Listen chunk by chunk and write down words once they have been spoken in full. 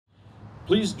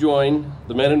Please join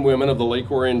the men and women of the Lake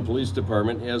Orion Police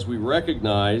Department as we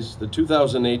recognize the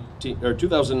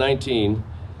 2019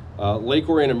 Lake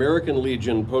Orion American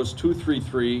Legion Post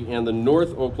 233 and the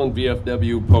North Oakland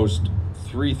VFW Post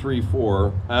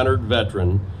 334 honored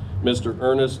veteran, Mr.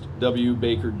 Ernest W.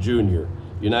 Baker, Jr.,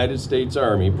 United States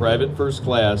Army, Private First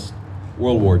Class,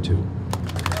 World War II.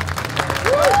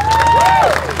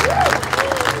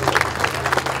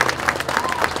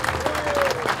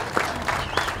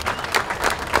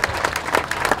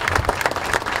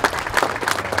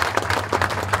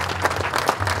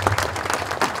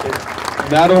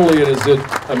 Not only is it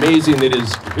amazing that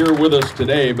he's here with us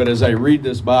today, but as I read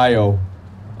this bio,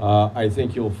 I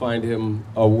think you'll find him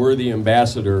a worthy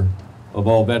ambassador of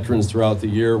all veterans throughout the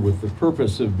year, with the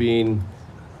purpose of being,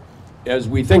 as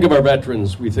we think of our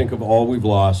veterans, we think of all we've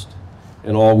lost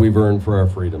and all we've earned for our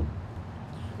freedom.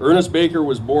 Ernest Baker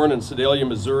was born in Sedalia,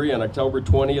 Missouri on October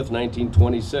 20th,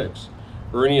 1926.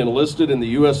 Ernie enlisted in the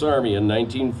U.S. Army in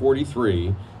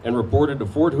 1943 and reported to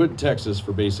Fort Hood, Texas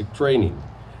for basic training.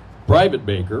 Private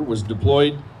Baker was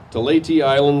deployed to Leyte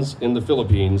Islands in the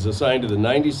Philippines, assigned to the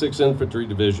 96th Infantry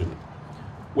Division.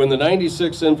 When the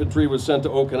 96th Infantry was sent to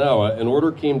Okinawa, an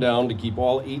order came down to keep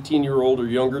all 18-year-old or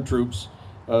younger troops,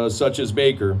 such as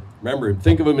Baker, remember,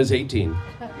 think of him as 18,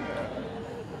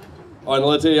 on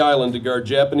Leyte Island to guard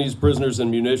Japanese prisoners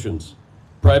and munitions.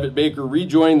 Private Baker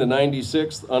rejoined the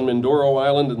 96th on Mindoro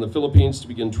Island in the Philippines to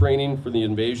begin training for the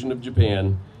invasion of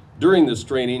Japan. During this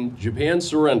training, Japan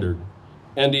surrendered,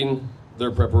 ending their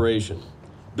preparation.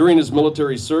 During his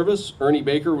military service, Ernie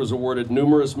Baker was awarded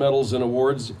numerous medals and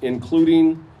awards,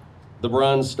 including the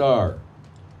Bronze Star,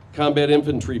 Combat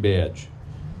Infantry Badge,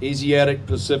 Asiatic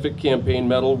Pacific Campaign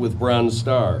Medal with Bronze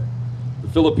Star, the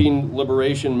Philippine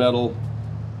Liberation Medal,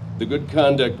 the Good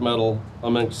Conduct Medal,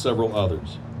 amongst several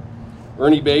others.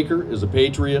 Ernie Baker is a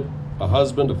patriot, a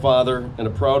husband, a father, and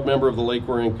a proud member of the Lake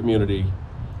Orion community,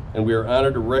 and we are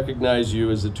honored to recognize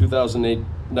you as the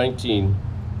 2019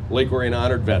 Lake Orion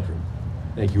Honored Veteran.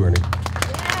 Thank you, Ernie. Please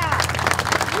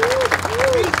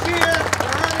cheer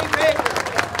for Ernie Baker.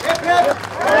 Hip hip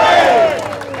hooray!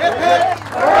 Hip hip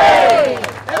hooray!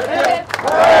 Hip hip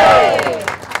hooray!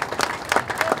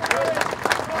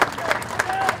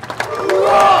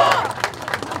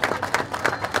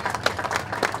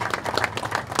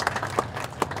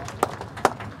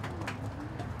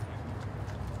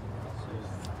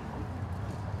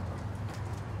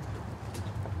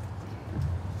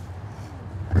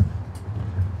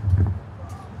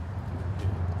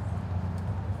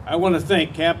 I want to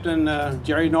thank Captain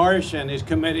Jerry Norrish and his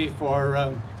committee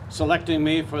for selecting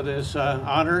me for this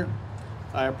honor.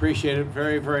 I appreciate it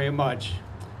very, very much.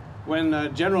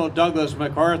 When General Douglas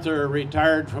MacArthur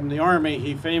retired from the Army,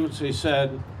 he famously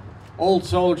said, "Old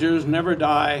soldiers never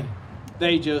die,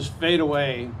 they just fade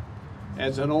away."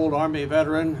 As an old Army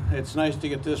veteran, it's nice to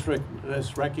get this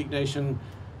recognition,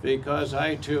 because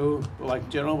I too, like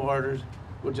General Waters,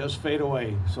 will just fade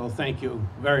away. So thank you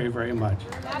very, very much.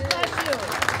 God bless you.